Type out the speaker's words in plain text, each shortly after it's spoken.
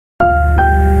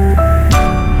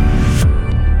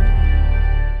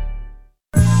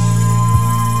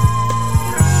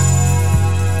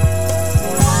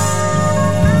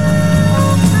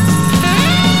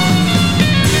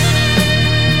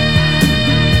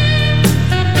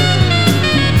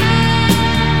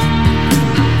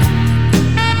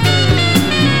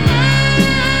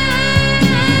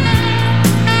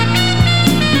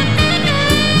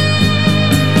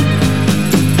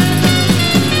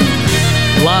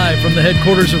from the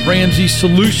headquarters of Ramsey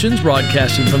Solutions,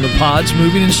 broadcasting from the Pods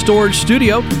Moving and Storage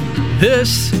Studio.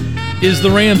 This is The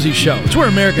Ramsey Show. It's where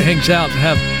America hangs out to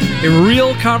have a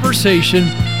real conversation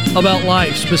about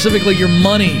life, specifically your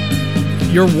money,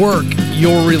 your work,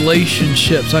 your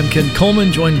relationships. I'm Ken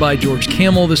Coleman, joined by George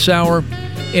Kamel this hour,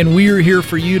 and we are here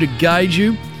for you to guide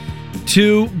you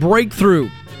to breakthrough.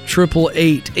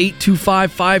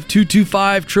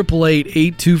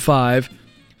 888-825-5225,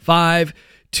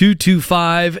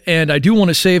 888-825-5225. And I do want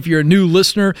to say, if you're a new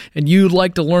listener and you'd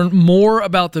like to learn more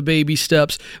about the baby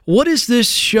steps, what is this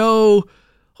show?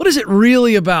 What is it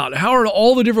really about? How are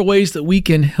all the different ways that we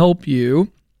can help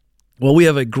you? Well, we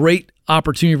have a great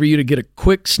opportunity for you to get a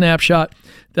quick snapshot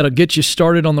that'll get you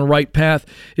started on the right path.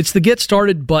 It's the Get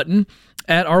Started button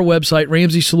at our website,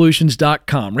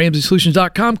 RamseySolutions.com.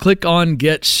 RamseySolutions.com, click on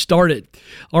Get Started.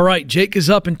 All right, Jake is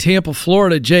up in Tampa,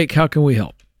 Florida. Jake, how can we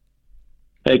help?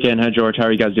 Hey, Ken. Hi, George. How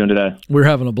are you guys doing today? We're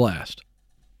having a blast.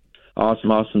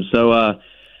 Awesome. So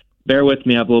bear with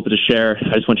me. I have a little bit to share.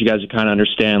 I just want you guys to kind of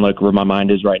understand where my mind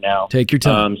is right now. Take your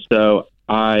time. Can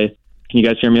you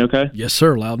guys hear me okay? Yes,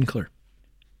 sir. Loud and clear.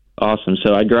 Awesome.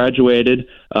 So I graduated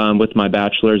with my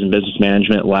bachelor's in business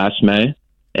management last May,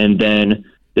 and then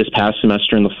this past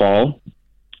semester in the fall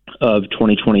of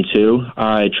 2022,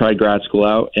 I tried grad school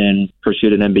out and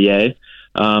pursued an MBA,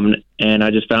 and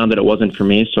I just found that it wasn't for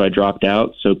me, so I dropped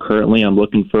out. So currently I'm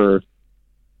looking for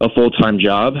a full-time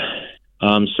job.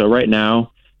 So right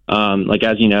now,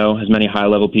 as you know, as many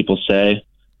high-level people say,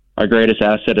 our greatest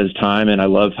asset is time, and I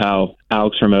love how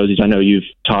Alex Hormozi, I know you've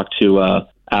talked to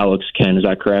Alex, Ken, is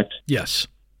that correct? Yes.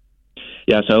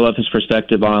 Yeah, so I love his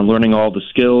perspective on learning all the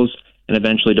skills and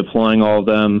eventually deploying all of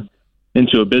them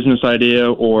into a business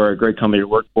idea or a great company to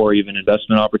work for, even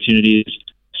investment opportunities.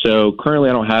 So currently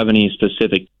I don't have any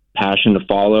specific passion to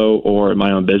follow or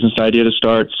my own business idea to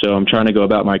start. So I'm trying to go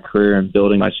about my career and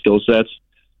building my skill sets.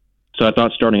 So I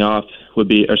thought a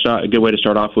good way to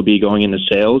start off would be going into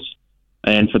sales.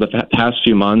 And for the past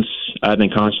few months, I've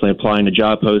been constantly applying to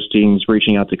job postings,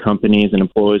 reaching out to companies and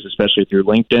employees, especially through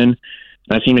LinkedIn. And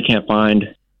I can't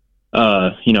find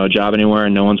a job anywhere,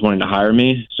 and no one's wanting to hire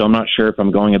me. So I'm not sure if I'm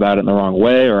going about it in the wrong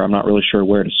way, or I'm not really sure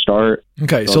where to start.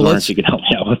 Okay, so if you could help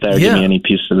me out with that, or give me any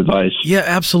piece of advice. Yeah,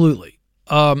 absolutely.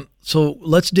 So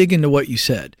let's dig into what you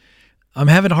said. I'm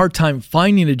having a hard time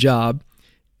finding a job,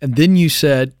 and then you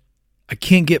said, I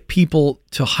can't get people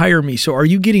to hire me. So are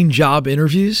you getting job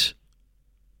interviews?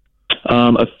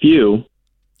 A few.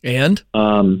 And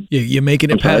you making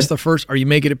it past the first? Are you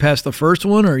making it past the first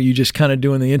one, or are you just kind of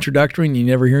doing the introductory and you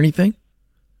never hear anything?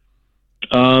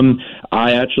 I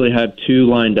actually have two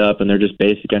lined up, and they're just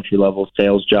basic entry level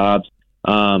sales jobs.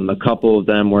 A couple of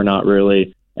them were not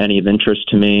really any of interest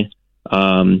to me,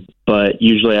 but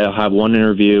usually I'll have one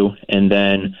interview, and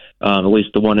then at least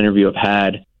the one interview I've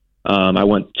had, I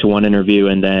went to one interview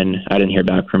and then I didn't hear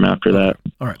back from after that.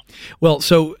 All right. Well,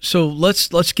 so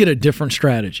let's get a different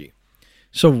strategy.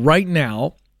 So right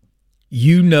now,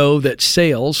 you know that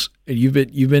sales, and you've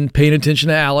been paying attention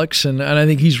to Alex, and I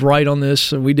think he's right on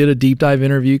this. And we did a deep dive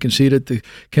interview. You can see it at the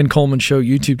Ken Coleman Show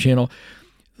YouTube channel.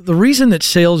 The reason that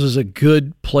sales is a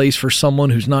good place for someone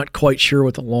who's not quite sure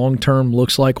what the long term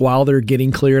looks like while they're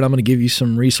getting clear, and I'm going to give you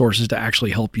some resources to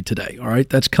actually help you today. All right,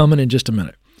 that's coming in just a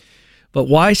minute. But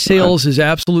why sales is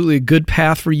absolutely a good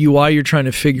path for you while you're trying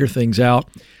to figure things out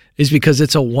is because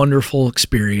it's a wonderful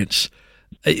experience.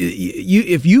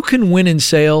 If you can win in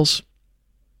sales,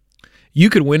 you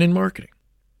could win in marketing.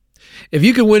 If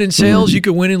you can win in sales, you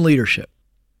could win in leadership.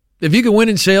 If you can win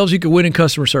in sales, you could win in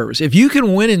customer service. If you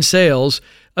can win in sales,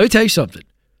 let me tell you something.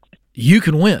 You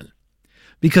can win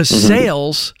because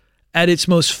sales, at its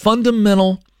most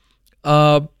fundamental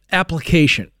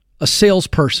application, a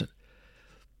salesperson,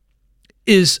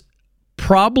 is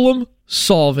problem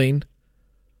solving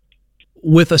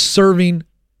with a serving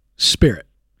spirit.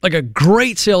 Like a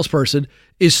great salesperson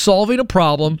is solving a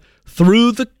problem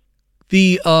through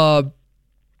the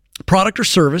product or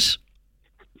service,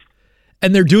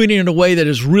 and they're doing it in a way that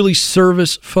is really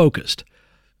service focused.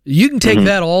 You can take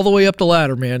that all the way up the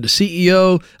ladder, man, to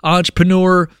CEO,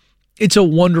 entrepreneur. It's a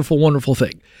wonderful, wonderful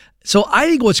thing. So I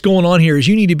think what's going on here is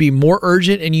you need to be more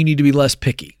urgent and you need to be less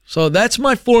picky. So that's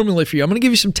my formula for you. I'm going to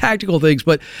give you some tactical things,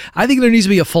 but I think there needs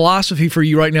to be a philosophy for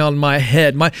you right now in my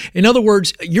head. In other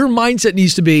words, your mindset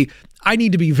needs to be, I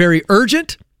need to be very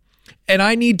urgent and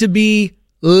I need to be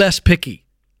less picky,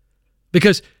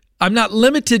 because I'm not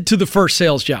limited to the first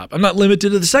sales job. I'm not limited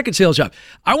to the second sales job.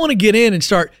 I want to get in and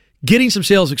start getting some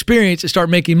sales experience and start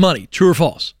making money. True or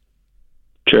false?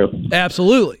 True.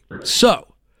 Absolutely. So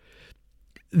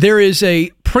there is a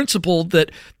principle that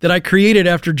I created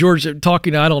after George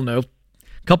talking, I don't know,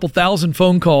 a couple thousand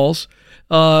phone calls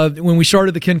when we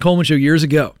started the Ken Coleman Show years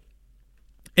ago.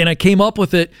 And I came up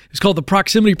with it. It's called the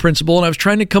proximity principle. And I was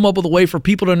trying to come up with a way for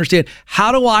people to understand,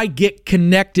 how do I get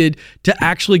connected to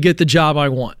actually get the job I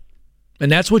want?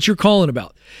 And that's what you're calling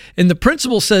about. And the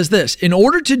principle says this: in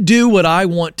order to do what I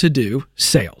want to do,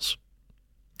 sales,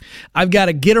 I've got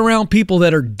to get around people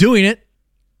that are doing it,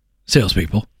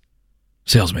 salespeople,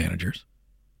 sales managers.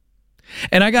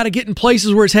 And I got to get in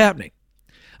places where it's happening.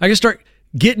 I can start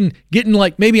getting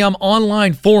like, maybe I'm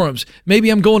online forums, maybe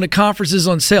I'm going to conferences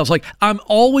on sales. Like, I'm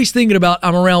always thinking about,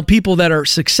 I'm around people that are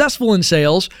successful in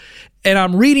sales, and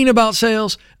I'm reading about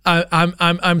sales.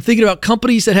 I'm thinking about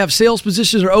companies that have sales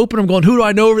positions are open. I'm going, who do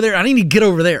I know over there? I need to get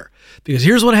over there, because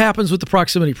here's what happens with the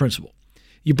proximity principle.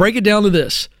 You break it down to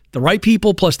this: the right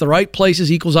people plus the right places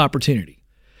equals opportunity.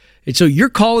 And so you're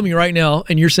calling me right now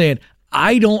and you're saying,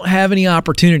 I don't have any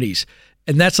opportunities.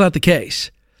 And that's not the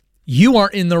case. You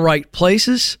aren't in the right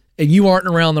places and you aren't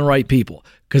around the right people.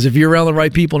 Because if you're around the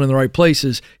right people and in the right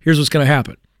places, here's what's going to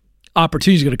happen.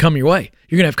 Opportunities are going to come your way.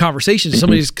 You're going to have conversations.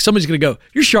 Somebody's going to go,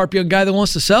 you're a sharp young guy that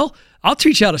wants to sell. I'll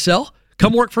teach you how to sell.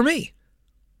 Come work for me.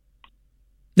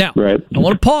 Now, right. I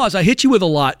want to pause. I hit you with a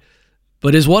lot,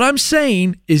 but is what I'm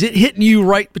saying, is it hitting you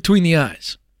right between the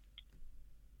eyes?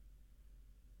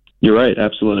 You're right.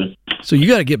 Absolutely. So you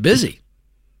got to get busy.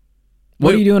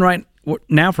 What are you doing right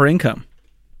now for income?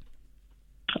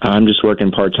 I'm just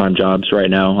working part-time jobs right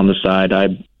now on the side. I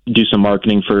do some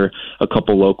marketing for a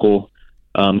couple local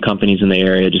companies in the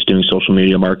area, just doing social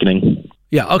media marketing.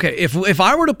 Yeah. Okay. If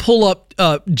I were to pull up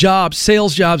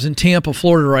sales jobs in Tampa,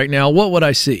 Florida right now, what would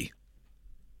I see?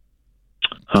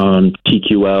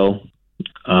 TQL,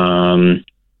 a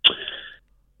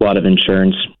lot of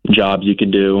insurance jobs you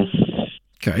could do.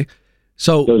 Okay.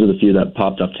 So those are the few that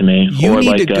popped up to me. You or need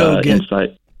like to go get.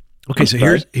 Insight. Okay. So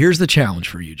here's the challenge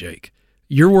for you, Jake.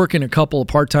 You're working a couple of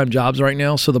part-time jobs right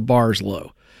now, so the bar is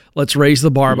low. Let's raise the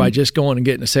bar by just going and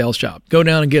getting a sales job. Go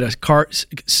down and get a car,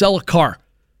 sell a car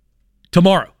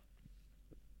tomorrow.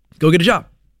 Go get a job.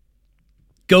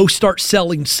 Go start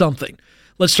selling something.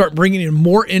 Let's start bringing in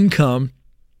more income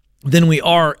than we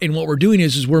are. And what we're doing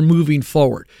is we're moving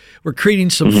forward. We're creating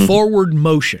some forward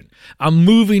motion. I'm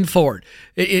moving forward.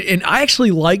 And I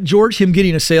actually like George, him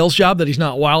getting a sales job that he's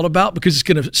not wild about, because it's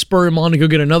going to spur him on to go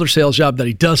get another sales job that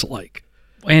he does like.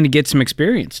 And to get some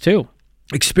experience, too.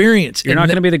 Experience. You're not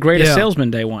going to be the greatest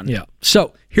salesman day one. Yeah.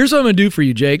 So here's what I'm going to do for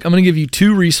you, Jake. I'm going to give you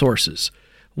two resources.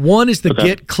 One is the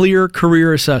Get Clear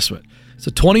Career Assessment. It's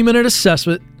a 20-minute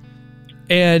assessment,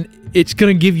 and it's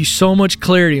going to give you so much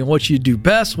clarity on what you do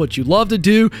best, what you love to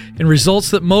do, and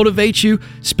results that motivate you.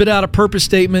 Spit out a purpose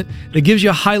statement that gives you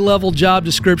a high-level job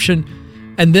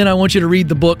description, and then I want you to read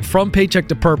the book From Paycheck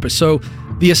to Purpose. So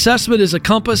the assessment is a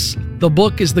compass. The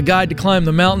book is the guide to climb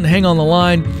the mountain. Hang on the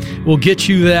line. We'll get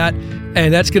you that,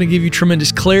 and that's going to give you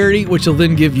tremendous clarity, which will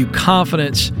then give you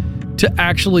confidence to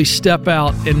actually step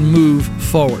out and move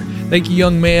forward. Thank you,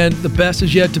 young man. The best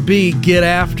is yet to be. Get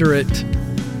after it.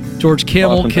 George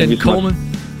Kamel, awesome. Ken Coleman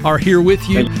are here with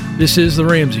you. This is The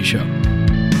Ramsey Show.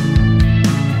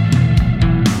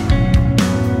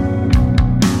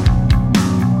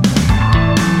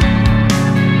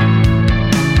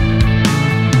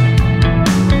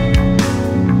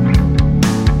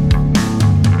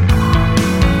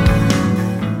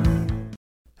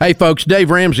 Hey folks,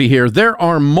 Dave Ramsey here. There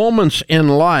are moments in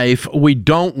life we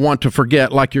don't want to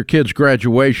forget, like your kid's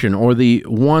graduation or the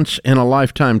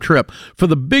once-in-a-lifetime trip. For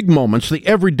the big moments, the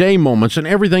everyday moments, and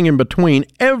everything in between,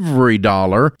 every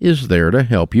dollar is there to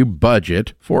help you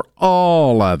budget for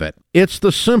all of it. It's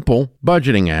the Simple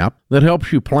Budgeting app that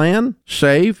helps you plan,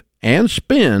 save, and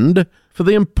spend for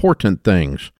the important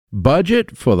things.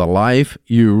 Budget for the life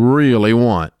you really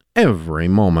want, every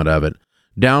moment of it.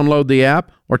 Download the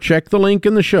app or check the link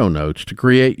in the show notes to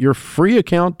create your free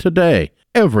account today.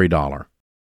 Every dollar.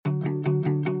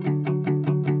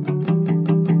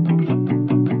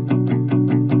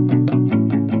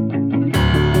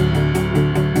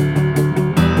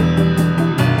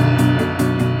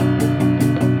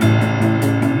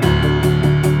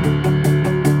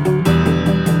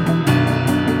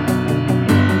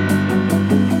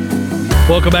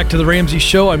 Welcome back to The Ramsey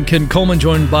Show. I'm Ken Coleman,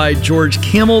 joined by George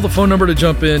Kamel. The phone number to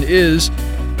jump in is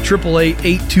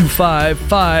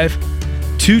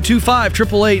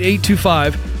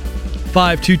 888-825-5225.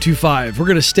 888-825-5225. We're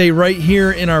going to stay right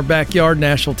here in our backyard,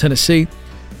 Nashville, Tennessee.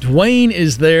 Dwayne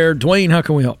is there. Dwayne, how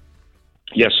can we help?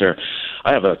 Yes, sir.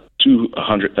 I have a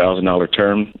 $200,000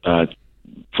 term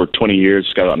for 20 years.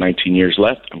 It's got about 19 years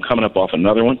left. I'm coming up off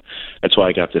another one. That's why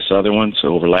I got this other one, to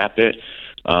overlap it.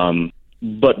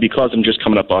 But because I'm just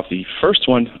coming up off the first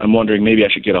one, I'm wondering maybe I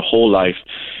should get a whole life.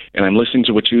 And I'm listening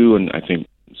to what you and I think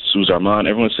Suze Armand,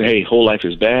 everyone say, hey, whole life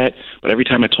is bad. But every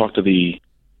time I talk to the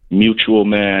Mutual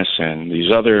Mass and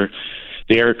these other,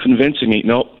 they are convincing me,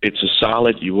 no, it's a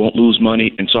solid, you won't lose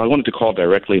money. And so I wanted to call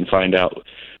directly and find out,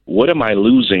 what am I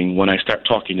losing when I start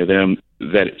talking to them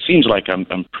that it seems like I'm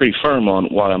pretty firm on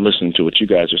while I'm listening to what you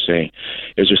guys are saying?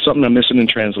 Is there something I'm missing in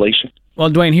translation? Well,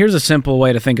 Dwayne, here's a simple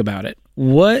way to think about it.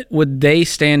 What would they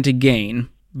stand to gain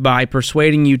by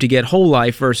persuading you to get whole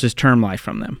life versus term life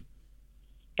from them?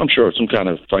 I'm sure it's some kind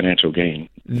of financial gain.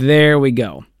 There we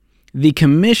go. The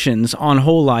commissions on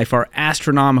whole life are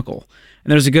astronomical,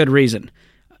 and there's a good reason.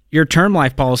 Your term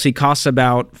life policy costs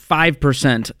about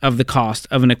 5% of the cost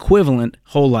of an equivalent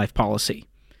whole life policy.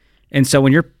 And so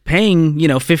when you're paying,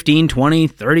 $15,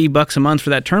 $20, $30 a month for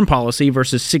that term policy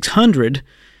versus $600,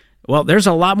 well, there's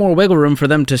a lot more wiggle room for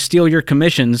them to steal your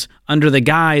commissions under the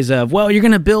guise of, well, you're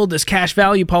going to build this cash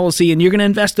value policy and you're going to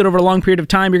invest it over a long period of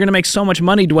time. You're going to make so much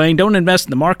money, Dwayne. Don't invest in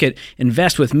the market.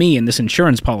 Invest with me in this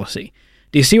insurance policy.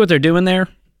 Do you see what they're doing there?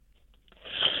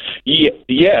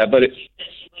 Yeah, but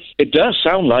it does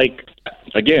sound like,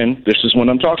 again, this is when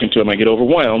I'm talking to them, I get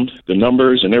overwhelmed, the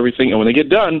numbers and everything. And when they get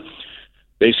done,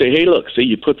 they say, hey, look, see,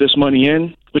 you put this money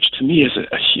in, which to me is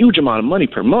a huge amount of money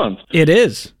per month. It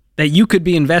is. That you could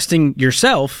be investing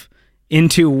yourself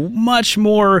into much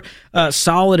more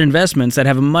solid investments that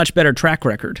have a much better track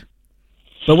record.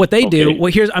 But what they do,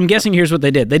 I'm guessing here's what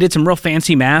they did. They did some real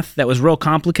fancy math that was real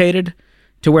complicated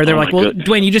to where they're like, well, goodness.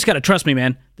 Dwayne, you just got to trust me,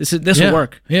 man. This will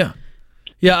work. Yeah.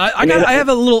 Yeah, I have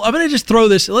a little. I'm going to just throw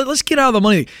this. Let's get out of the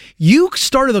money. You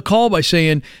started the call by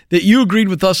saying that you agreed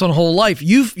with us on whole life.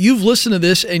 You've listened to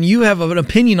this and you have an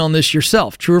opinion on this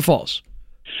yourself. True or false?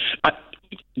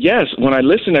 Yes. When I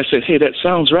listened, I said, "Hey, that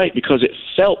sounds right," because it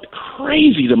felt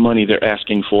crazy the money they're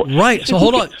asking for. Right. So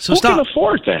hold on. So stop. Who can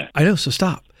afford that? I know. So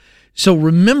stop. So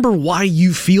remember why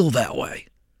you feel that way.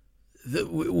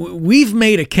 We've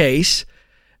made a case,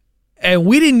 and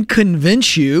we didn't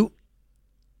convince you.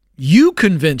 You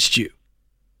convinced you.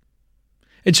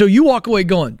 And so you walk away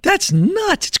going, that's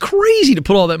nuts. It's crazy to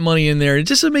put all that money in there. It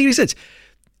just doesn't make any sense.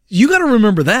 You got to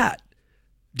remember that.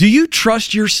 Do you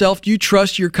trust yourself? Do you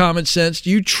trust your common sense? Do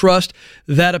you trust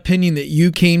that opinion that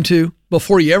you came to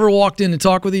before you ever walked in to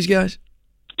talk with these guys?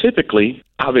 Typically,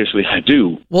 obviously, I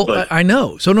do. Well, I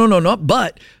know. So no.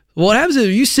 But what happens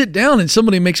is you sit down and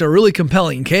somebody makes a really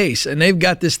compelling case and they've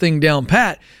got this thing down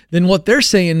pat, then what they're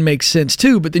saying makes sense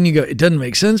too. But then you go, it doesn't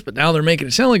make sense, but now they're making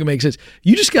it sound like it makes sense.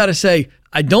 You just got to say,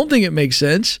 I don't think it makes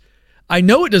sense. I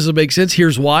know it doesn't make sense.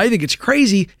 Here's why. I think it's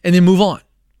crazy, and then move on.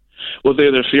 Well,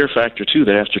 there's a fear factor too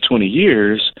that after 20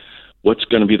 years, what's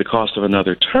going to be the cost of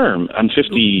another term? I'm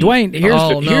 50. Dwayne,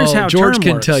 here's how George term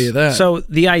can works. tell you that. So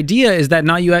the idea is that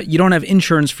now you don't have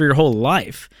insurance for your whole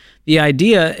life. The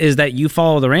idea is that you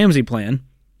follow the Ramsey plan.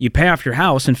 You pay off your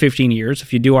house in 15 years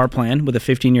if you do our plan with a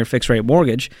 15-year fixed-rate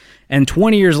mortgage, and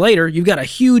 20 years later, you've got a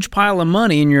huge pile of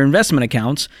money in your investment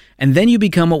accounts, and then you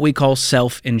become what we call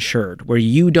self-insured, where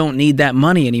you don't need that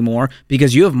money anymore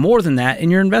because you have more than that in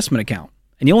your investment account.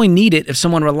 And you only need it if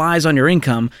someone relies on your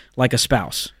income like a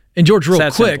spouse. And George, real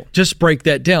quick, simple. just break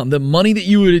that down. The money that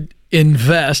you would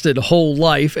invest at whole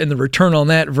life and the return on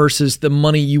that versus the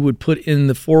money you would put in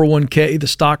the 401k, the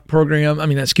stock program,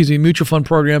 mutual fund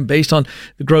program based on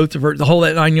the growth of the whole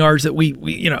that 9 yards that we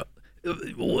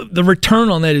the return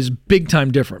on that is big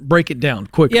time different. Break it down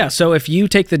quickly. Yeah, so if you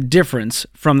take the difference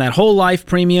from that whole life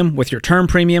premium with your term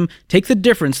premium, take the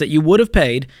difference that you would have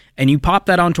paid and you pop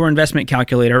that onto our investment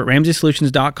calculator at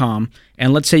RamseySolutions.com,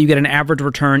 and let's say you get an average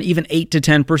return, even 8 to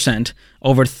 10%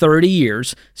 over 30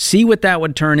 years, see what that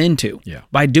would turn into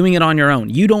by doing it on your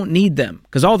own. You don't need them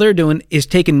because all they're doing is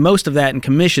taking most of that in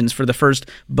commissions for the first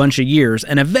bunch of years,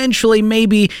 and eventually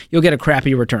maybe you'll get a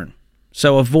crappy return.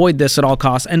 So avoid this at all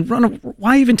costs. And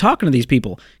why even talking to these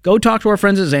people? Go talk to our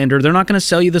friends at Xander. They're not going to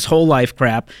sell you this whole life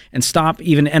crap, and stop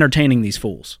even entertaining these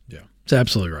fools. Yeah, that's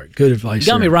absolutely right. Good advice.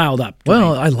 You got me riled up.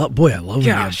 Well, I love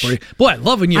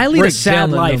when you I lead break a sad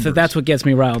down the life numbers. if that's what gets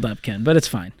me riled up, Ken, but it's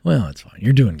fine. Well, it's fine.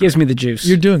 You're doing great. Gives me the juice.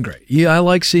 You're doing great. Yeah, I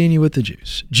like seeing you with the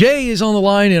juice. Jay is on the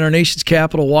line in our nation's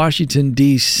capital, Washington,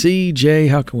 D.C. Jay,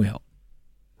 how can we help?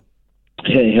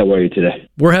 Hey, how are you today?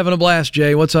 We're having a blast,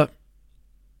 Jay. What's up?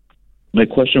 My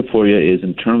question for you is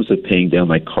in terms of paying down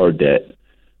my car debt,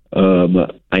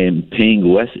 I am paying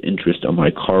less interest on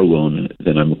my car loan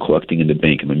than I'm collecting in the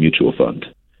bank in my mutual fund.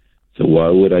 So why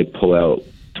would I pull out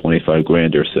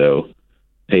 $25,000 or so,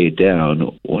 pay it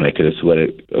down, when I could just let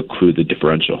it accrue the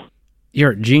differential?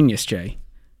 You're a genius, Jay.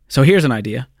 So here's an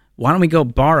idea. Why don't we go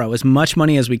borrow as much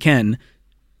money as we can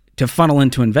to funnel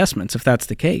into investments if that's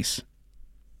the case?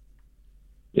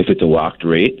 If it's a locked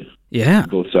rate, Yeah.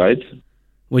 both sides.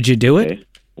 Would you do it?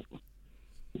 Okay.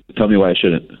 Tell me why I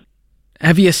shouldn't.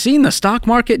 Have you seen the stock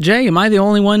market, Jay? Am I the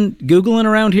only one Googling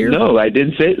around here? No, I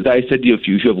didn't say that. I said if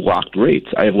you have locked rates.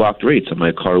 I have locked rates on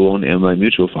my car loan and my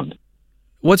mutual fund.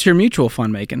 What's your mutual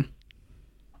fund making?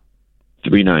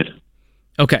 3.9.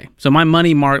 Okay, so my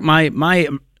my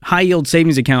high yield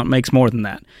savings account makes more than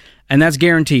that, and that's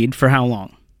guaranteed for how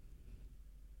long?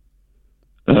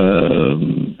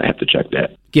 I have to check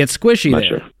that. Get squishy Not there.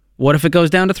 sure. What if it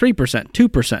goes down to 3%,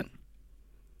 2%?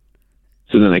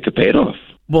 So then I could pay it off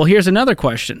Well, here's another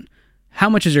question: how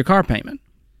much is your car payment?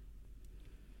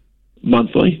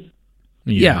 monthly.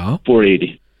 Yeah.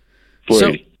 $480.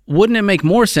 So wouldn't it make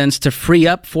more sense to free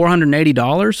up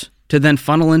 $480 to then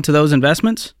funnel into those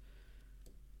investments?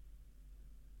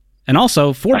 And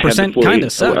also, 4% kind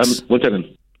of sucks. 1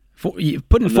 second.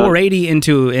 Putting $480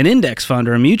 into an index fund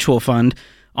or a mutual fund,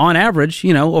 on average,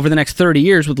 over the next 30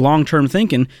 years with long-term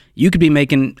thinking, you could be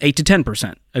making 8 to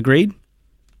 10%. Agreed?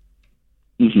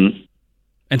 Mm-hmm.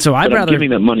 And so I'm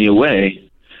giving that money away.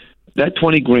 That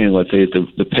 $20,000, let's say, is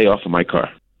the payoff of my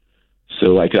car.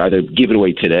 So I could either give it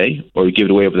away today or give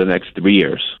it away over the next 3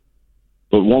 years.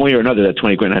 But one way or another, that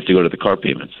 $20,000 has to go to the car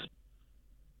payments.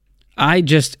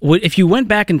 If you went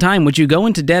back in time, would you go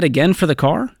into debt again for the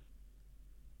car?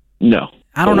 No.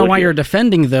 I don't know why you're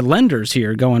defending the lenders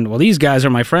here, going, well, these guys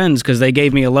are my friends because they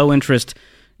gave me a low interest,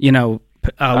 loan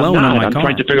on my car. I'm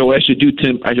trying to figure out what I should do,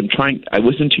 Tim. I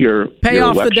listened to your pay your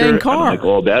off lecture, the dang car. I'm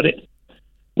all about it.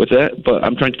 What's that? But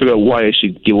I'm trying to figure out why I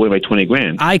should give away my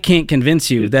 $20,000. I can't convince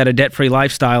you that a debt-free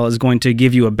lifestyle is going to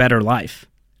give you a better life.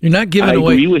 You're not giving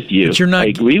away. I agree with you. But you're not, I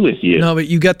agree with you. No, but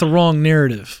you got the wrong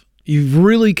narrative. You've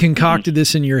really concocted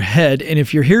this in your head, and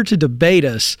if you're here to debate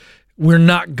us, we're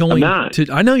not going to.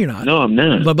 I know you're not. No, I'm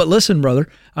not. But listen, brother,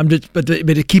 but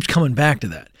it keeps coming back to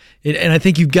that, and I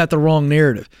think you've got the wrong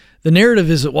narrative. The narrative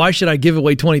is that why should I give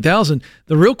away $20,000?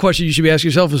 The real question you should be asking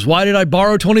yourself is why did I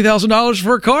borrow $20,000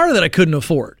 for a car that I couldn't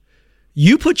afford?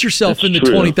 You put yourself in the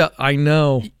 20,000. I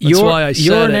know. That's why I said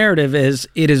your narrative is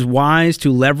it is wise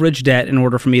to leverage debt in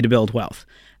order for me to build wealth,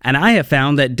 and I have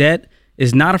found that debt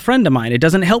is not a friend of mine. It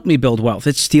doesn't help me build wealth.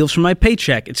 It steals from my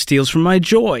paycheck. It steals from my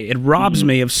joy. It robs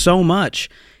me of so much.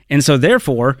 And so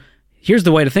therefore, here's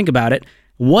the way to think about it.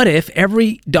 What if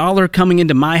every dollar coming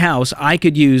into my house I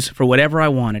could use for whatever I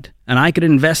wanted, and I could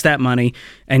invest that money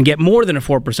and get more than a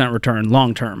 4% return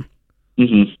long term?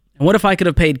 Mm-hmm. And what if I could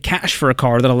have paid cash for a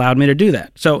car that allowed me to do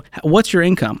that? So what's your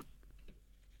income?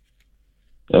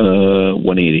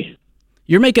 $180.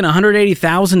 You're making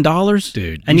 $180,000,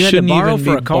 dude, and you had to borrow even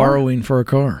for be a car. Borrowing for a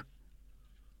car.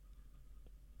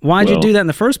 Why'd you do that in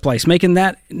the first place, making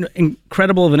that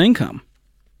incredible of an income?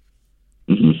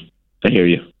 Mm-hmm. I hear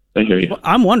you. Well,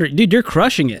 I'm wondering, dude, you're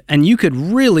crushing it, and you could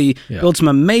really build some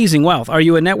amazing wealth. Are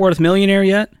you a net worth millionaire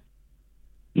yet?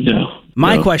 No.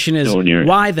 My question is,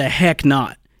 why the heck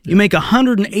not? You make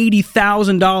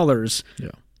 $180,000. Yeah.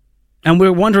 And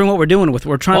we're wondering what we're doing with.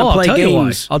 We're trying to play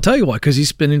games. I'll tell you why. Because he's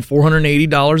spending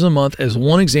 $480 a month as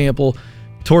one example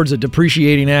towards a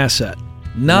depreciating asset.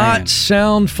 Not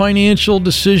sound financial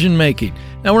decision making.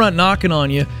 Now, we're not knocking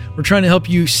on you. We're trying to help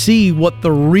you see what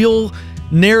the real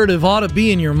narrative ought to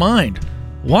be in your mind.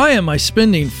 Why am I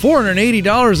spending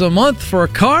 $480 a month for a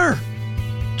car?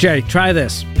 Jay, try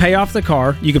this. Pay off the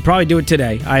car. You could probably do it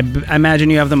today. I imagine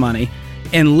you have the money.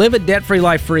 And live a debt-free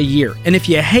life for a year. And if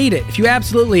you hate it, if you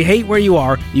absolutely hate where you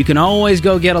are, you can always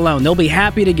go get a loan. They'll be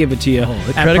happy to give it to you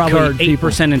at probably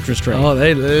 8% interest rate. Oh,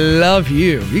 they love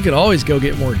you. You could always go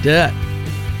get more debt.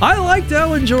 I like that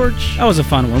one, George. That was a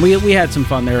fun one. We had some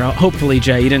fun there. Hopefully,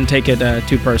 Jay, you didn't take it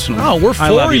too personally. Oh, we're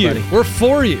for you. Buddy. We're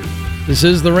for you. This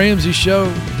is The Ramsey Show.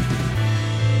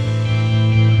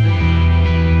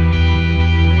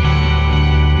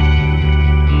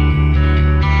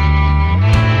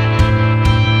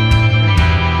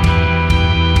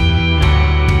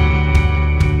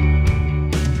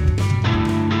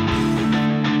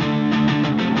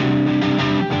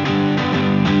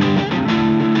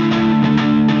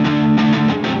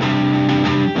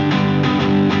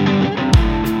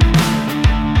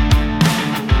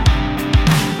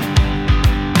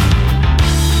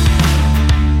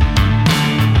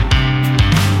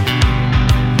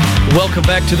 Welcome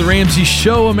back to The Ramsey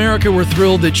Show, America. We're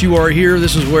thrilled that you are here.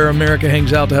 This is where America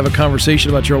hangs out to have a conversation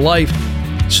about your life,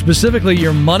 specifically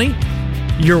your money,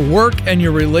 your work, and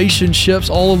your relationships.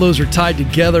 All of those are tied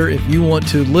together if you want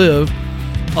to live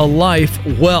a life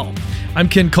well. I'm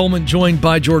Ken Coleman, joined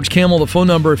by George Kamel. The phone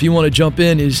number, if you want to jump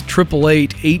in, is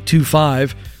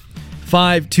 888-825-5225,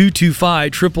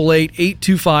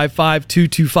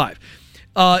 888-825-5225.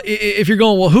 If you're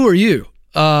going, well, who are you?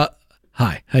 Hi,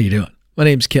 how you doing? My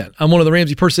name's Ken. I'm one of the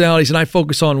Ramsey personalities, and I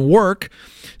focus on work.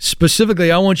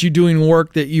 Specifically, I want you doing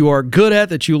work that you are good at,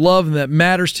 that you love, and that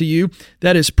matters to you.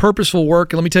 That is purposeful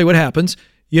work. And let me tell you what happens.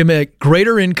 You make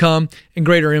greater income and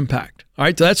greater impact. All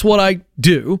right, so that's what I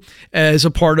do as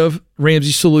a part of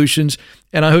Ramsey Solutions,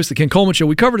 and I host the Ken Coleman Show.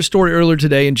 We covered a story earlier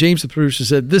today, and James, the producer,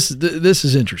 said, this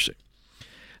is interesting.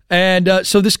 And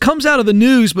so this comes out of the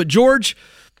news, but George,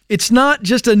 it's not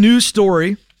just a news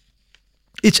story.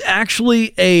 It's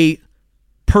actually a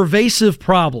pervasive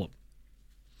problem.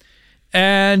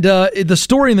 And the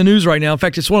story in the news right now, in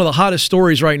fact, it's one of the hottest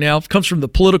stories right now. It comes from the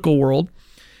political world.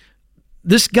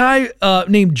 This guy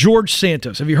named George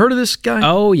Santos. Have you heard of this guy?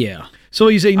 Oh, yeah. So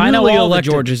he's a newly I know all elected,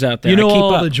 the Georges out there. You know I keep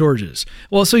all up. the Georges.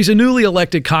 Well, so he's a newly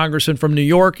elected congressman from New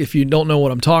York, if you don't know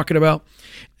what I'm talking about.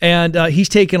 And he's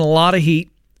taken a lot of heat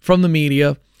from the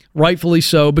media, rightfully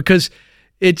so, because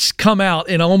it's come out,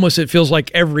 and almost it feels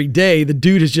like every day the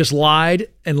dude has just lied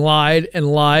and lied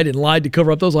and lied and lied to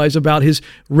cover up those lies about his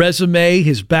resume,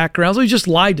 his background. So he just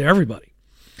lied to everybody.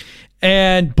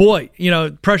 And boy,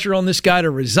 pressure on this guy to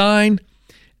resign.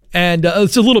 And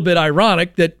it's a little bit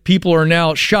ironic that people are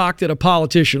now shocked that a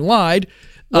politician lied.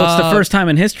 Well, it's the first time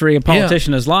in history a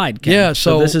politician has lied, Ken. Yeah,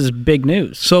 so this is big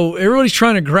news. So everybody's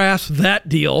trying to grasp that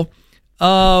deal.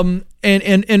 And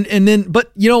then,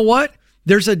 but you know what?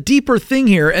 There's a deeper thing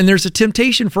here, and there's a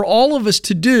temptation for all of us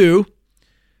to do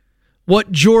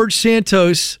what George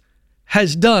Santos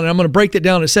has done. And I'm going to break that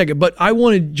down in a second, but I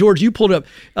wanted, George, you pulled it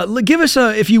up. Give us,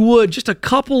 if you would, just a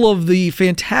couple of the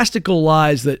fantastical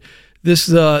lies that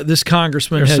this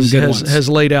congressman has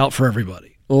laid out for everybody.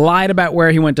 Lied about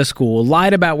where he went to school,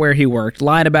 lied about where he worked,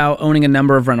 lied about owning a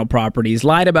number of rental properties,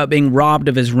 lied about being robbed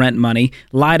of his rent money,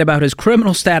 lied about his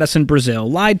criminal status in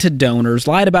Brazil, lied to donors,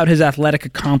 lied about his athletic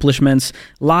accomplishments,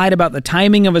 lied about the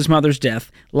timing of his mother's death,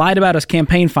 lied about his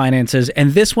campaign finances,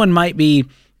 and this one might be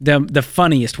the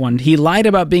funniest one. He lied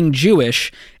about being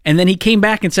Jewish, and then he came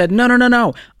back and said,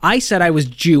 no, I said I was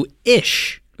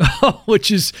Jewish.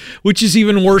 which is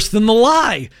even worse than the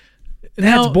lie.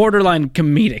 That's borderline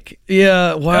comedic.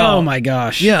 Yeah, wow. Oh, my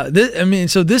gosh. Yeah,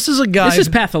 so this is a guy... This is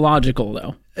pathological,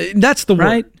 though. That's the word.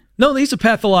 Right? No, he's a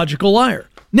pathological liar.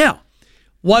 Now,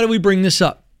 why do we bring this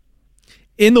up?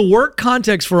 In the work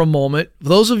context for a moment,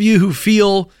 those of you who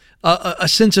feel a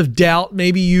sense of doubt,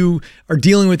 maybe you are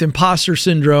dealing with imposter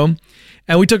syndrome,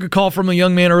 and we took a call from a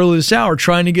young man earlier this hour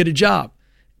trying to get a job.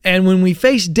 And when we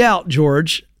face doubt,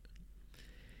 George,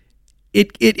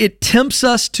 it tempts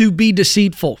us to be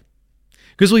deceitful.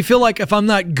 Because we feel like if I'm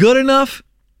not good enough,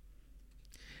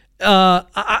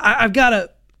 I've got to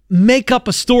make up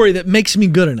a story that makes me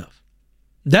good enough.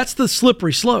 That's the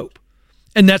slippery slope.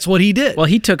 And that's what he did. Well,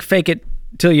 he took fake it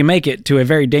till you make it to a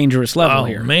very dangerous level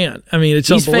here. Oh, man. It's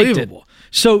He's unbelievable.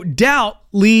 So doubt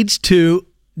leads to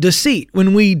deceit.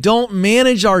 When we don't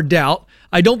manage our doubt,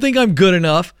 I don't think I'm good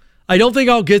enough. I don't think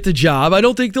I'll get the job. I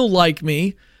don't think they'll like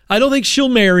me. I don't think she'll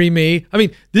marry me.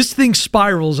 This thing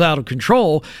spirals out of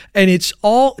control, and it's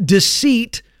all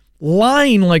deceit,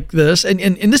 lying like this.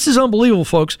 And this is unbelievable,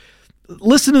 folks.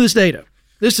 Listen to this data.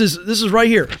 This is right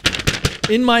here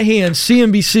in my hand,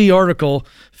 CNBC article.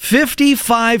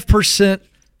 55%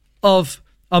 of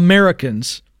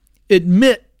Americans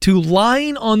admit to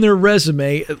lying on their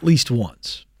resume at least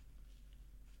once.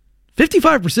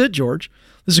 55%, George.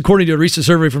 This is according to a recent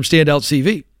survey from Standout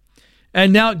CV.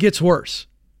 And now it gets worse.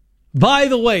 By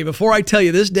the way, before I tell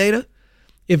you this data,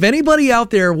 if anybody out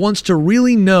there wants to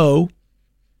really know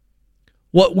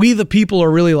what we the people are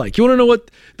really like, you want to know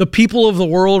what the people of the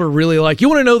world are really like, you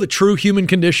want to know the true human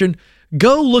condition,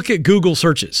 go look at Google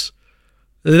searches.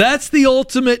 That's the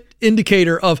ultimate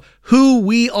indicator of who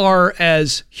we are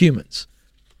as humans.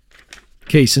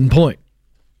 Case in point,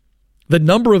 the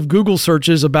number of Google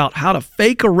searches about how to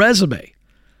fake a resume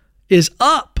is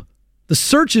up. The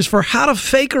searches for how to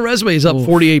fake a resume is up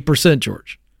 48%,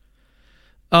 George.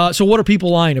 So what are people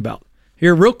lying about?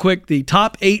 Here, real quick, the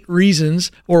top 8 reasons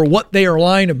or what they are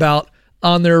lying about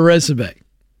on their resume.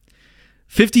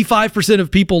 55%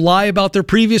 of people lie about their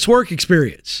previous work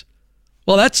experience.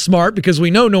 Well, that's smart because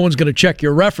we know no one's going to check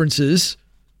your references.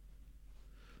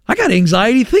 I got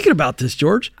anxiety thinking about this,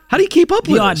 George. How do you keep up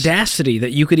with the this? audacity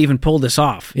that you could even pull this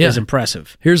off is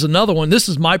impressive. Here's another one. This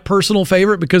is my personal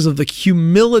favorite because of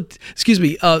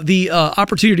the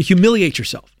opportunity to humiliate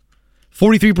yourself.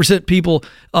 43% people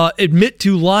admit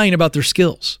to lying about their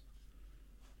skills.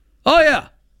 Oh yeah,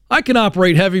 I can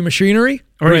operate heavy machinery.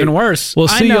 Or Great. even worse. We'll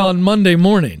see you on Monday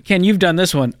morning. Ken, you've done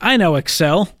this one. I know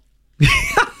Excel.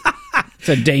 It's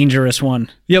a dangerous one.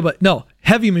 Yeah, but no,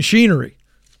 heavy machinery.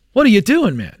 What are you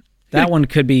doing, man? That one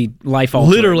could be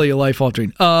life-altering. Literally a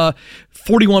life-altering.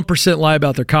 41% lie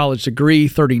about their college degree.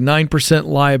 39%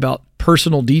 lie about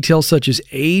personal details such as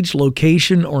age,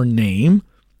 location, or name.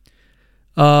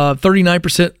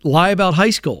 39% lie about high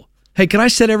school. Hey, can I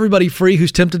set everybody free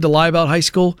who's tempted to lie about high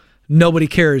school? Nobody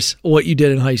cares what you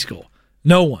did in high school.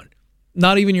 No one.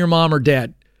 Not even your mom or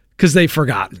dad, because they've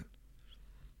forgotten.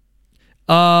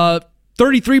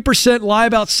 33% lie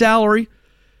about salary.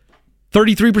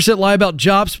 33% lie about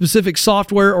job-specific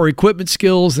software or equipment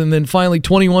skills. And then finally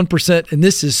 21%, and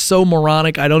this is so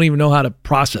moronic, I don't even know how to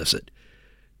process it.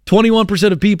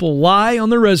 21% of people lie on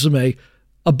their resume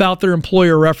about their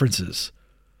employer references.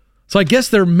 So I guess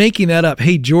they're making that up.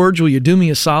 Hey, George, will you do me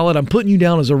a solid? I'm putting you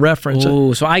down as a reference.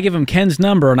 Oh, so I give him Ken's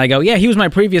number, and I go, yeah, he was my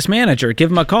previous manager. Give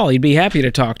him a call. He'd be happy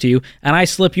to talk to you. And I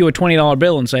slip you a $20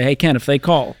 bill and say, hey, Ken, if they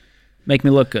call, make me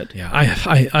look good. Yeah,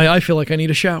 I feel like I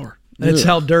need a shower. That's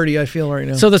how dirty I feel right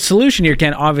now. So the solution here,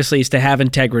 Ken, obviously is to have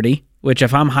integrity, which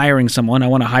if I'm hiring someone, I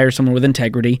want to hire someone with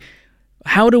integrity.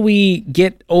 How do we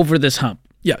get over this hump?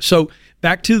 Yeah, so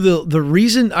back to the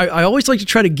reason, I always like to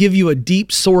try to give you a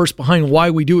deep source behind why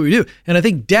we do what we do. And I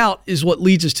think doubt is what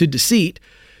leads us to deceit.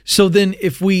 So then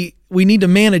if we need to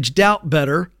manage doubt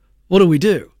better, what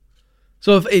do?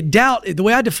 So if doubt, the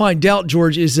way I define doubt,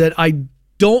 George, is that I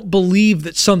don't believe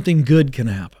that something good can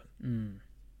happen.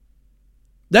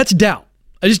 That's doubt.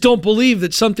 I just don't believe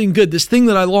that something good, this thing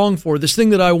that I long for, this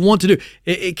thing that I want to do,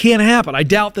 it can't happen. I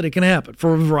doubt that it can happen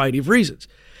for a variety of reasons.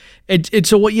 And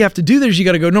so what you have to do there is you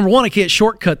got to go, number one, I can't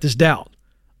shortcut this doubt.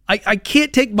 I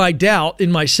can't take my doubt in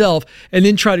myself and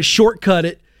then try to shortcut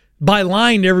it by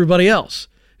lying to everybody else.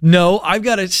 No, I've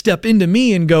got to step into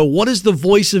me and go, what is the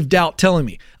voice of doubt telling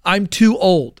me? I'm too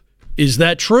old. Is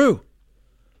that true?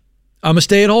 I'm a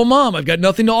stay-at-home mom. I've got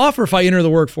nothing to offer if I enter the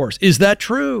workforce. Is that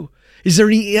true? Is there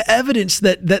any evidence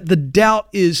that the doubt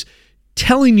is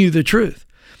telling you the truth?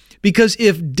 Because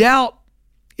if doubt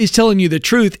is telling you the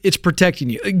truth, it's protecting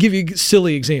you. I'll give you a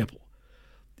silly example.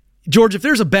 George, if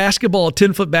there's a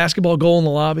 10-foot basketball goal in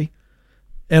the lobby,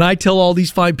 and I tell all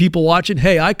these fine people watching,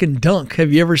 hey, I can dunk.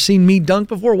 Have you ever seen me dunk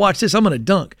before? Watch this. I'm going to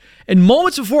dunk. And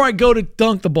moments before I go to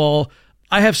dunk the ball,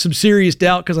 I have some serious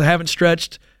doubt because I haven't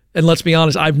stretched. And let's be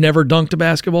honest, I've never dunked a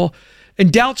basketball.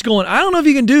 And doubt's going, I don't know if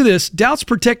you can do this. Doubt's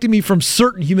protecting me from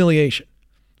certain humiliation.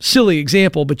 Silly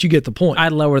example, but you get the point.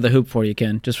 I'd lower the hoop for you,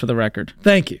 Ken, just for the record.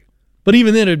 Thank you. But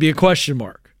even then, it'd be a question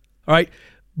mark. All right.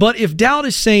 But if doubt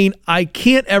is saying, I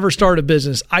can't ever start a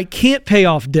business, I can't pay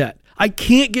off debt, I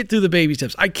can't get through the baby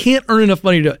steps, I can't earn enough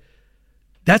money to do it,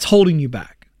 that's holding you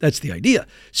back. That's the idea.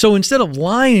 So instead of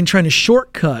lying and trying to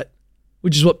shortcut,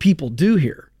 which is what people do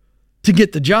here, to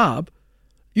get the job,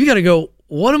 you got to go,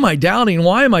 what am I doubting?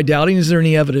 Why am I doubting? Is there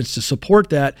any evidence to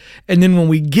support that? And then when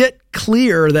we get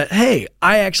clear that, hey,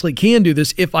 I actually can do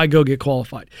this if I go get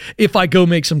qualified, if I go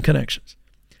make some connections.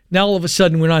 Now, all of a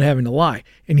sudden, we're not having to lie.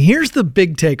 And here's the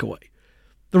big takeaway.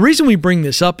 The reason we bring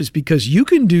this up is because you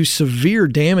can do severe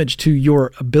damage to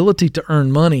your ability to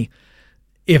earn money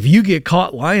if you get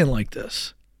caught lying like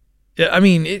this. I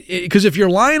mean, because if you're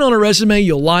lying on a resume,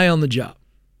 you'll lie on the job.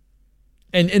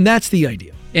 And that's the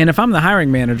idea. And if I'm the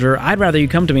hiring manager, I'd rather you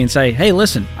come to me and say, hey,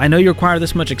 listen, I know you require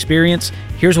this much experience.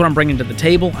 Here's what I'm bringing to the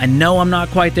table. I know I'm not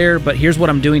quite there, but here's what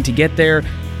I'm doing to get there.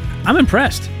 I'm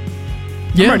impressed.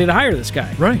 I'm ready to hire this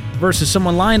guy. Right. Versus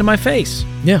someone lying to my face.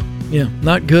 Yeah.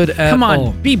 Not good at all. Come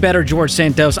on, be better, George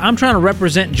Santos. I'm trying to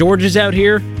represent Georges out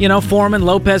here. You know, Foreman,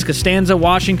 Lopez, Costanza,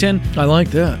 Washington. I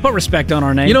like that. Put respect on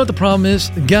our name. You know what the problem is?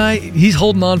 The guy, he's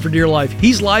holding on for dear life.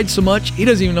 He's lied so much, he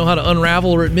doesn't even know how to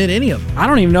unravel or admit any of them. I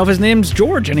don't even know if his name's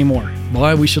George anymore.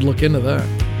 Why, we should look into that.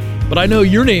 But I know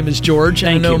your name is George,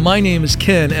 and I know my name is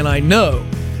Ken, and I know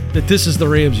that this is The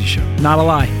Ramsey Show. Not a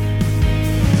lie.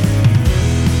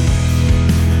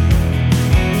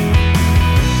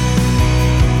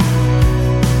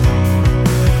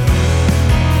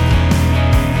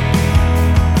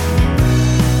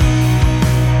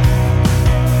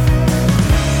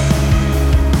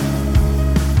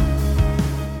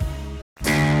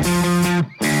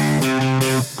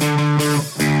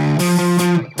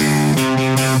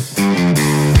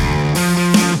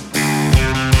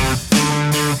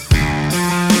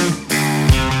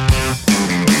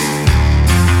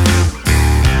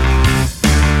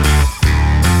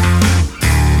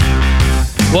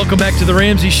 Welcome back to The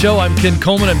Ramsey Show. I'm Ken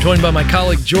Coleman. I'm joined by my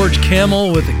colleague George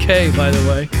Kamel with a K, by the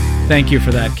way. Thank you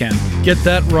for that, Ken. Get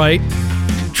that right.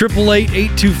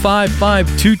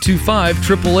 888-825-5225.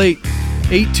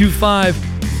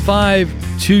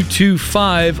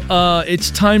 888-825-5225.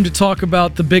 It's time to talk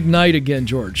about the big night again,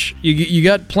 George. You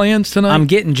got plans tonight? I'm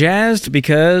getting jazzed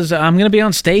because I'm going to be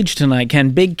on stage tonight,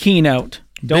 Ken. Big keynote.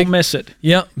 Don't miss it.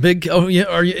 Yeah, big. Oh,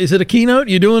 yeah. Is it a keynote?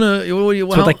 You doing a?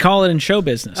 That's what they call it in show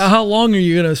business. How long are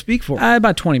you going to speak for?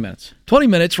 About 20 minutes. 20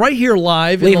 minutes, right here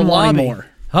live Leave in the them wanting lobby. more.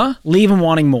 Huh? Leave them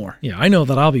wanting more. Yeah, I know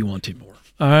that I'll be wanting more.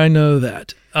 I know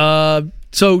that.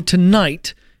 So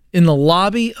tonight, in the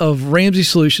lobby of Ramsey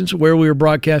Solutions, where we are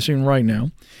broadcasting right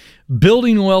now,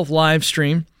 Building Wealth live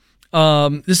stream.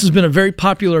 This has been a very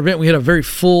popular event. We had a very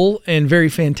full and very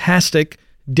fantastic,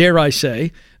 dare I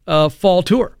say, fall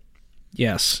tour.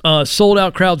 Yes. Sold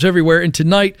out crowds everywhere. And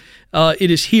tonight,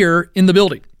 it is here in the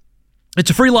building. It's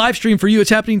a free live stream for you. It's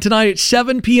happening tonight at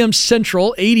 7 p.m.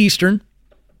 Central, 8 Eastern.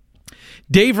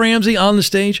 Dave Ramsey on the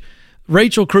stage,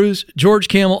 Rachel Cruz, George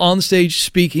Kamel on the stage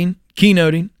speaking,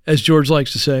 keynoting, as George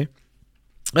likes to say.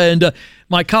 And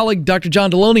my colleague, Dr. John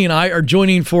Deloney, and I are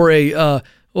joining for a,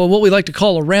 what we like to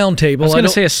call a round table. I was going to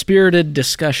say a spirited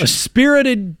discussion. A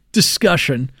spirited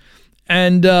discussion.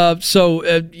 And so,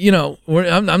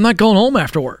 I'm not going home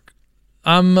after work.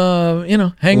 I'm,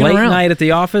 hanging Late around. night at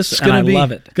the office, and I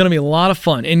love it. It's going to be a lot of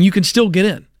fun. And you can still get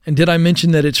in. And did I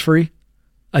mention that it's free?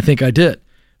 I think I did.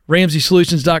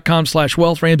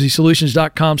 RamseySolutions.com/wealth,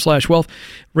 RamseySolutions.com/wealth,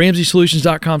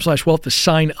 RamseySolutions.com/wealth to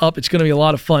sign up. It's going to be a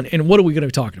lot of fun. And what are we going to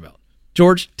be talking about?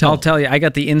 George, I'll tell you, I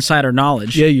got the insider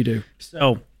knowledge. Yeah, you do.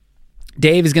 So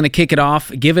Dave is going to kick it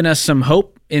off, giving us some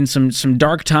hope in some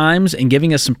dark times and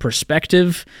giving us some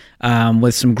perspective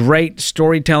with some great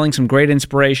storytelling, some great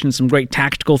inspiration, some great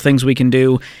tactical things we can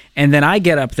do. And then I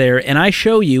get up there and I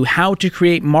show you how to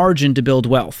create margin to build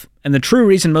wealth. And the true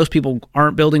reason most people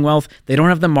aren't building wealth, they don't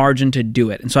have the margin to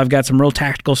do it. And so I've got some real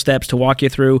tactical steps to walk you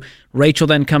through. Rachel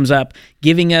then comes up,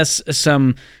 giving us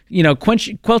some,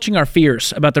 quelching our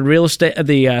fears about the real estate,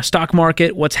 the stock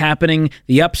market, what's happening,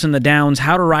 the ups and the downs,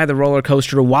 how to ride the roller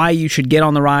coaster, why you should get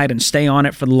on the ride and stay on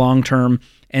it for the long term.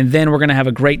 And then we're going to have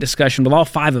a great discussion with all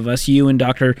five of us, you and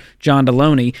Dr. John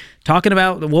Deloney, talking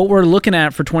about what we're looking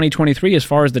at for 2023 as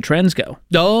far as the trends go.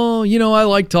 Oh, I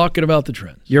like talking about the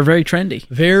trends. You're very trendy.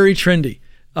 Very trendy.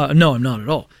 No, I'm not at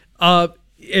all.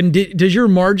 And does your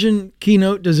margin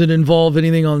keynote, does it involve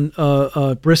anything on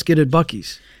brisket at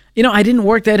Buc-ee's? I didn't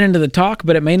work that into the talk,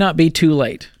 but it may not be too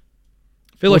late.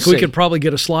 I feel like we could probably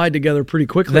get a slide together pretty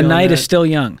quickly. The night is still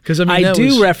young. Because I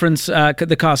do reference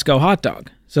the Costco hot dog.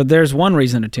 So there's one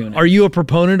reason to tune in. Are you a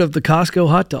proponent of the Costco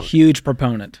hot dog? Huge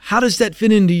proponent. How does that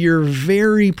fit into your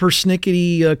very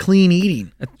persnickety clean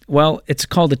eating? Well, it's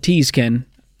called a tease, Ken.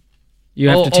 You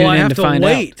have to tune in to find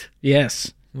out.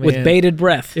 Yes. Man. With bated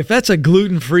breath. If that's a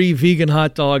gluten-free vegan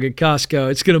hot dog at Costco,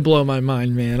 it's going to blow my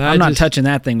mind, man. I'm not touching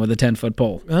that thing with a 10-foot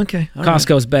pole. Okay.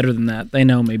 Costco's better than that. They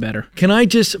know me better. Can I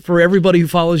just, for everybody who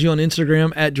follows you on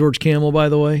Instagram, at George Kamel, by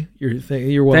the way, you're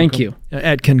welcome. Thank you.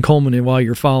 At Ken Coleman, and while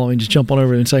you're following, just jump on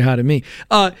over and say hi to me.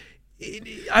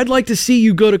 I'd like to see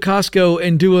you go to Costco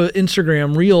and do an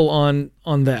Instagram reel on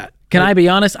that. Can I be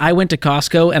honest? I went to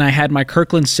Costco and I had my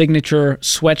Kirkland signature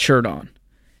sweatshirt on.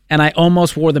 And I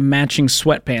almost wore the matching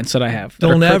sweatpants that I have.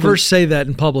 Don't ever say that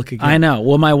in public again. I know.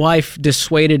 Well, my wife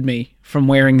dissuaded me from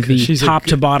wearing the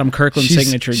top-to-bottom Kirkland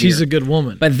signature gear. She's a good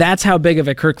woman. But that's how big of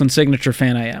a Kirkland signature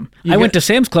fan I am. I went to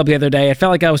Sam's Club the other day. I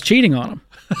felt like I was cheating on him.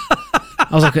 I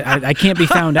was like, I can't be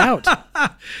found out.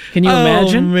 Can you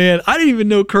imagine? Oh, man. I didn't even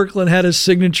know Kirkland had a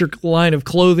signature line of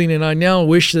clothing, and I now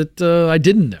wish that I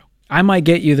didn't know. I might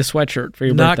get you the sweatshirt for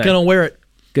your birthday. Not going to wear it.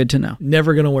 Good to know.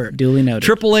 Never going to wear it. Duly noted.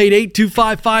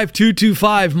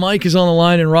 888-825-5225. Mike is on the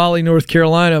line in Raleigh, North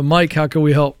Carolina. Mike, how can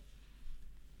we help?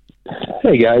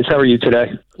 Hey, guys. How are you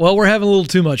today? Well, we're having a little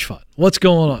too much fun. What's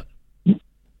going on?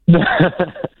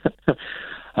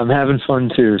 I'm having fun,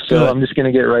 too. So Good. I'm just going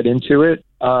to get right into it.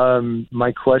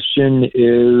 My question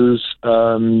is,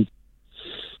 how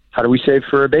do we save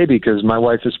for a baby? Because my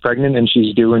wife is pregnant, and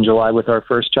she's due in July with our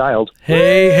first child.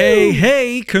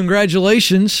 Hey,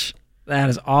 congratulations. That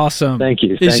is awesome. Thank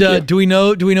you. Do we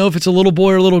know if it's a little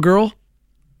boy or a little girl?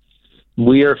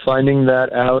 We are finding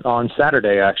that out on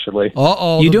Saturday, actually.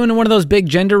 You doing one of those big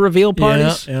gender reveal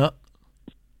parties? Yeah.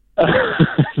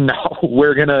 No,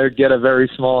 we're going to get a very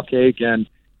small cake, and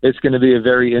it's going to be a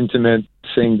very intimate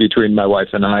thing between my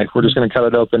wife and I. We're just going to cut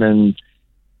it open and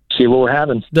see what we're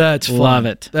having. That's fun. Love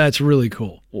it. That's really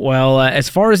cool. Well, as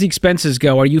far as the expenses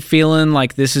go, are you feeling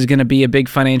like this is going to be a big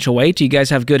financial weight? Do you guys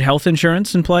have good health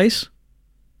insurance in place?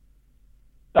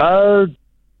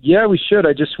 Yeah, we should.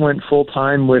 I just went full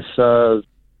time with an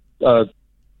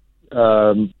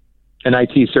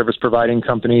IT service providing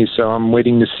company, so I'm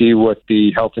waiting to see what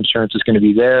the health insurance is going to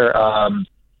be there.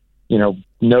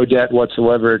 No debt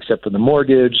whatsoever except for the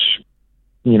mortgage.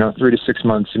 3 to 6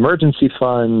 months emergency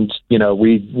fund.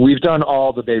 We've done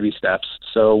all the baby steps,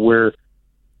 so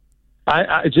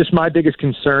my biggest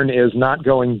concern is not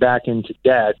going back into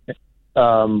debt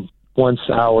once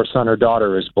our son or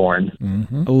daughter is born.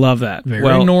 Mm-hmm. I love that.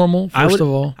 Very normal, first of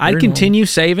all. I'd continue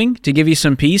saving to give you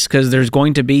some peace because there's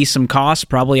going to be some costs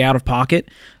probably out of pocket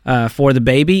for the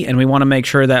baby, and we want to make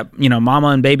sure that, mama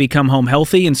and baby come home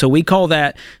healthy, and so we call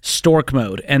that stork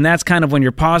mode, and that's kind of when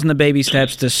you're pausing the baby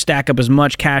steps to stack up as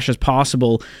much cash as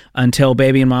possible until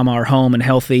baby and mama are home and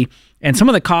healthy. And some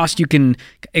of the costs you can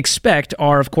expect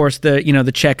are, of course, the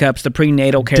checkups, the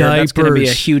prenatal care. Diapers. That's going to be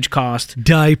a huge cost.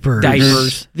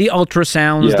 Diapers. The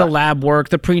ultrasounds, the lab work,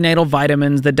 the prenatal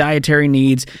vitamins, the dietary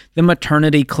needs, the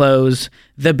maternity clothes,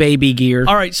 the baby gear.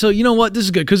 All right, so you know what? This is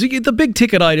good because the big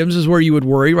ticket items is where you would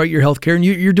worry, right? Your health care, and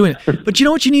you're doing it. But you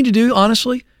know what you need to do,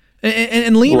 honestly,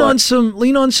 and lean on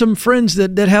some friends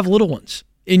that have little ones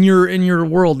in your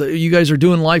world that you guys are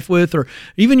doing life with, or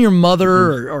even your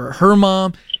mother or her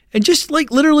mom. And just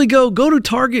literally go to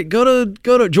Target, go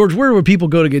to George. Where would people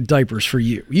go to get diapers for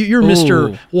you? You're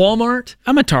Mr. Walmart.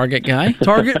 I'm a Target guy.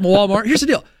 Target, Walmart. Here's the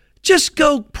deal: just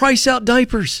go price out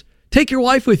diapers. Take your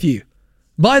wife with you.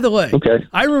 By the way,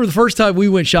 I remember the first time we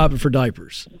went shopping for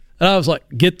diapers, and I was like,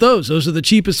 "Get those. Those are the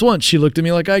cheapest ones." She looked at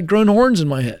me like I'd grown horns in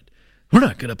my head. We're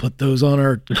not going to put those on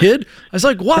our kid. I was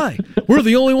like, "Why? We're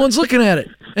the only ones looking at it,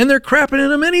 and they're crapping in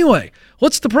them anyway.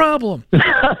 What's the problem?"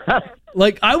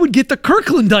 I would get the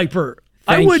Kirkland diaper.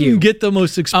 I wouldn't get the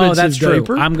most expensive that's diaper.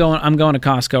 True. I'm going to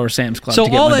Costco or Sam's Club. So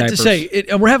to get all my that diapers. to say,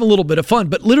 and we're having a little bit of fun,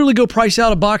 but literally go price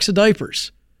out a box of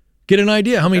diapers. Get an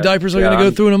idea how many diapers are going to go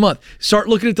through in a month. Start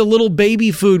looking at the little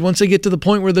baby food once they get to the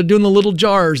point where they're doing the little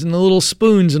jars and the little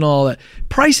spoons and all that.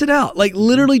 Price it out.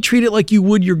 Literally treat it like you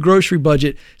would your grocery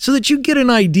budget so that you get an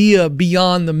idea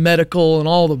beyond the medical and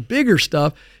all the bigger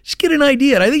stuff. Just get an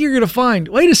idea. And I think you're going to find,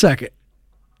 wait a second,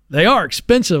 they are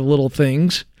expensive little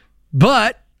things,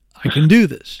 but I can do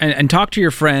this. And talk to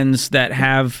your friends that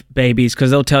have babies because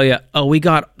they'll tell you, oh, we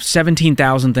got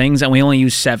 17,000 things and we only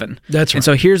use 7. That's right. And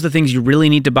so here's the things you really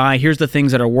need to buy. Here's the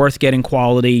things that are worth getting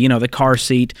quality, the car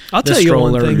seat, I'll the tell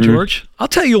stroller. you one thing, George. I'll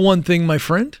tell you one thing, my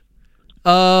friend.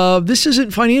 This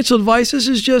isn't financial advice. This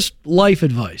is just life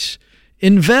advice.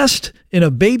 Invest in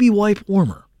a baby wipe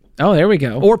warmer. Oh, there we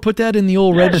go. Or put that in the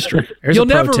old registry. You'll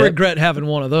never regret having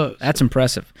one of those. That's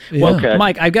impressive. Yeah. Well,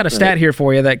 Mike, I've got a stat here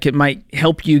for you that might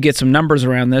help you get some numbers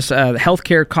around this. The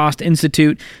Healthcare Cost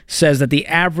Institute says that the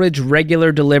average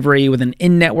regular delivery with an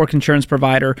in-network insurance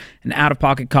provider and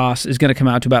out-of-pocket costs is going to come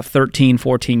out to about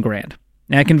 $13,000-14,000.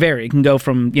 Now, it can vary. It can go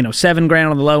from, $7,000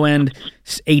 on the low end,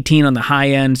 $18,000 on the high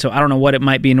end. So I don't know what it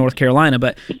might be in North Carolina,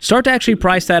 but start to actually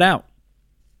price that out.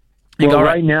 Well,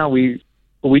 right now we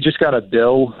just got a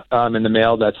bill in the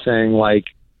mail that's saying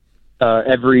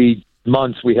every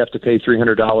month we have to pay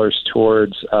 $300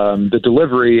 towards the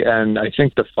delivery, and I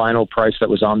think the final price that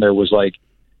was on there was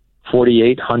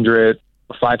 $4,800,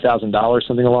 $5,000,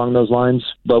 something along those lines.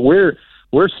 But we're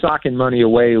socking money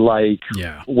away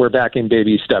we're back in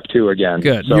baby step 2 again.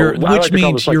 Good. So which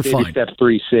means you're baby fine. Step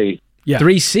 3C. Yeah.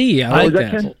 3C, I like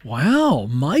that. Wow,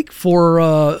 Mike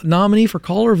for nominee for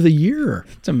Caller of the Year.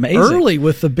 It's amazing. Early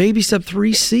with the baby step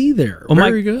 3C there. Well,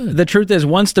 Very Mike, good. The truth is,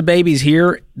 once the baby's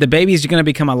here, the baby's going to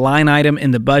become a line item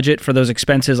in the budget for those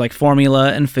expenses like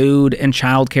formula and food and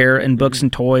childcare and books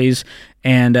and toys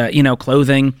and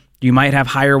clothing. You might have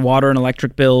higher water and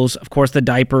electric bills, of course, the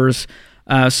diapers.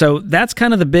 So that's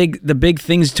kind of the big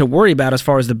things to worry about as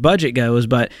far as the budget goes.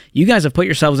 But you guys have put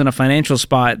yourselves in a financial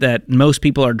spot that most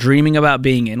people are dreaming about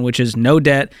being in, which is no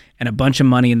debt and a bunch of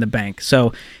money in the bank.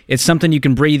 So it's something you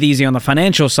can breathe easy on the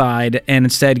financial side and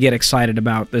instead get excited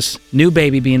about this new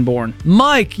baby being born.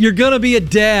 Mike, you're going to be a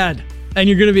dad. And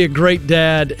you're going to be a great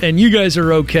dad, and you guys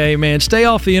are okay, man. Stay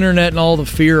off the internet and all the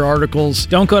fear articles.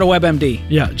 Don't go to WebMD.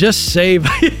 Yeah, just save.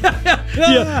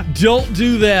 Yeah, don't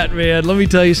do that, man. Let me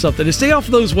tell you something. And stay off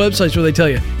of those websites where they tell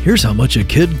you, here's how much a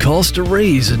kid costs to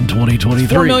raise in 2023.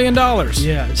 $4 million.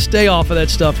 Yeah, stay off of that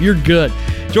stuff. You're good.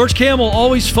 George Kamel,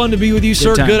 always fun to be with you,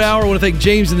 sir. Times. Good hour. I want to thank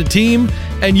James and the team,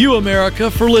 and you,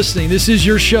 America, for listening. This is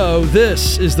your show.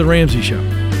 This is The Ramsey Show.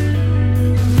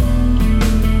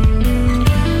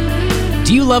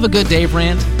 Do you love a good Dave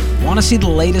rant? Want to see the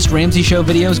latest Ramsey Show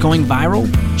videos going viral?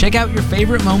 Check out your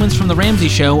favorite moments from The Ramsey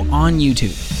Show on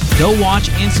YouTube. Go watch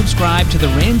and subscribe to The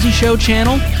Ramsey Show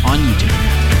channel on YouTube.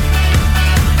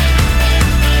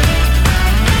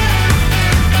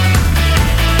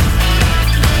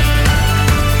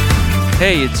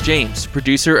 Hey, it's James,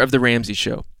 producer of The Ramsey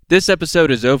Show. This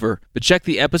episode is over, but check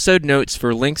the episode notes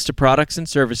for links to products and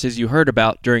services you heard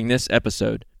about during this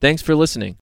episode. Thanks for listening.